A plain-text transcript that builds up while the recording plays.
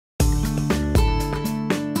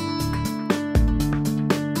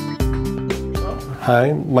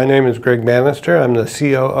Hi, my name is Greg Bannister. I'm the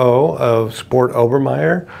COO of Sport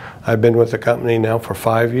Obermeyer. I've been with the company now for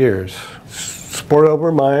 5 years. Sport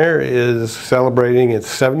Obermeyer is celebrating its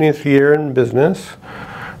 70th year in business.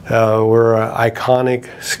 We're an iconic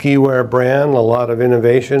ski wear brand. A lot of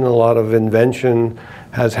innovation, a lot of invention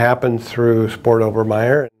has happened through Sport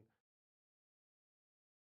Obermeyer.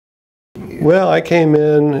 Well, I came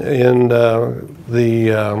in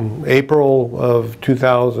the April of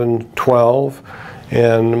 2012,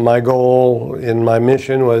 and my goal and my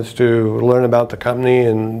mission was to learn about the company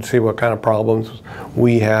and see what kind of problems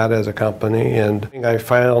we had as a company. And I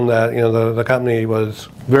found that the company was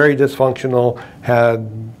very dysfunctional, had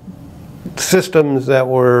systems that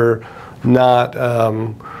were not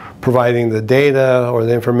providing the data or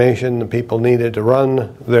the information the people needed to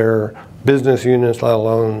run their business units, let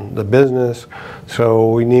alone the business. So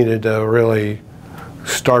we needed to really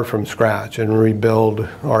start from scratch and rebuild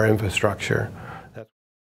our infrastructure.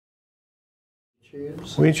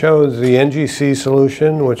 We chose the NGC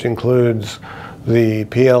solution, which includes the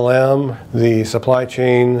PLM, the supply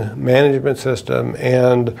chain management system,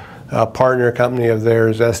 and a partner company of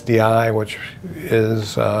theirs, SDI, which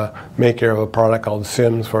is a maker of a product called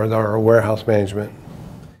SIMS for our warehouse management.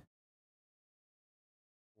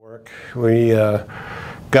 We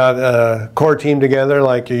got a core team together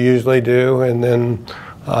like you usually do, and then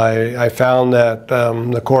I found that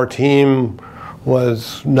the core team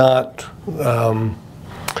was not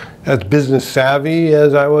as business savvy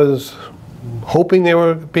as I was hoping they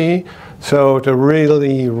would be. So to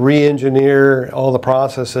really re-engineer all the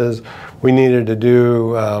processes, we needed to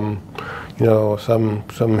do some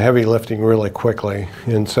heavy lifting really quickly.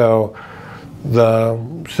 And so the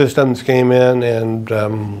systems came in, and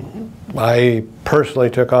I personally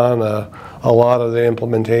took on a lot of the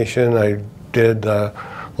implementation. I did a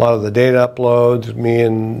lot of the data uploads. Me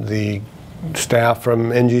and the staff from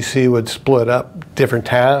NGC would split up different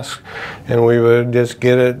tasks, and we would just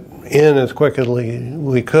get it in as quickly as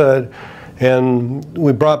we could. And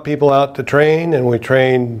we brought people out to train, and we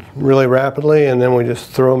trained really rapidly, and then we just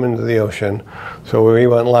threw them into the ocean. So we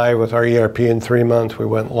went live with our ERP in 3 months. We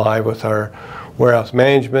went live with our warehouse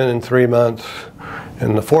management in 3 months.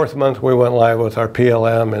 In the 4th month, we went live with our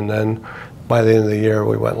PLM, and then by the end of the year,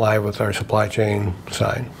 we went live with our supply chain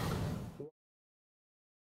side.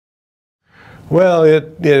 Well,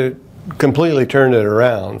 it completely turned it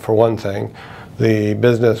around, for one thing. The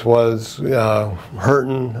business was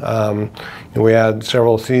hurting. We had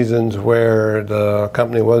several seasons where the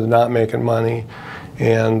company was not making money,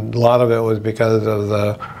 and a lot of it was because of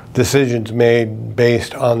the decisions made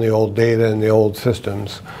based on the old data and the old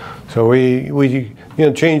systems. So we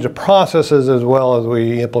changed the processes as well as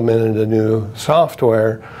we implemented a new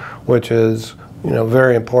software, which is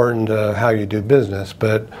very important to how you do business.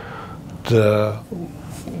 But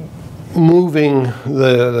moving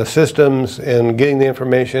the systems and getting the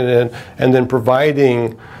information in, and then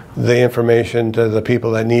providing the information to the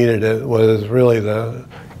people that needed it, was really the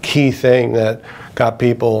key thing that got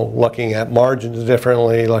people looking at margins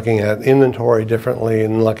differently, looking at inventory differently,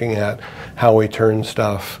 and looking at how we turn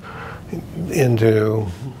stuff into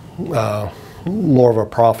more of a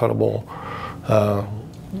profitable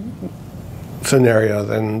scenario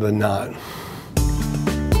than not.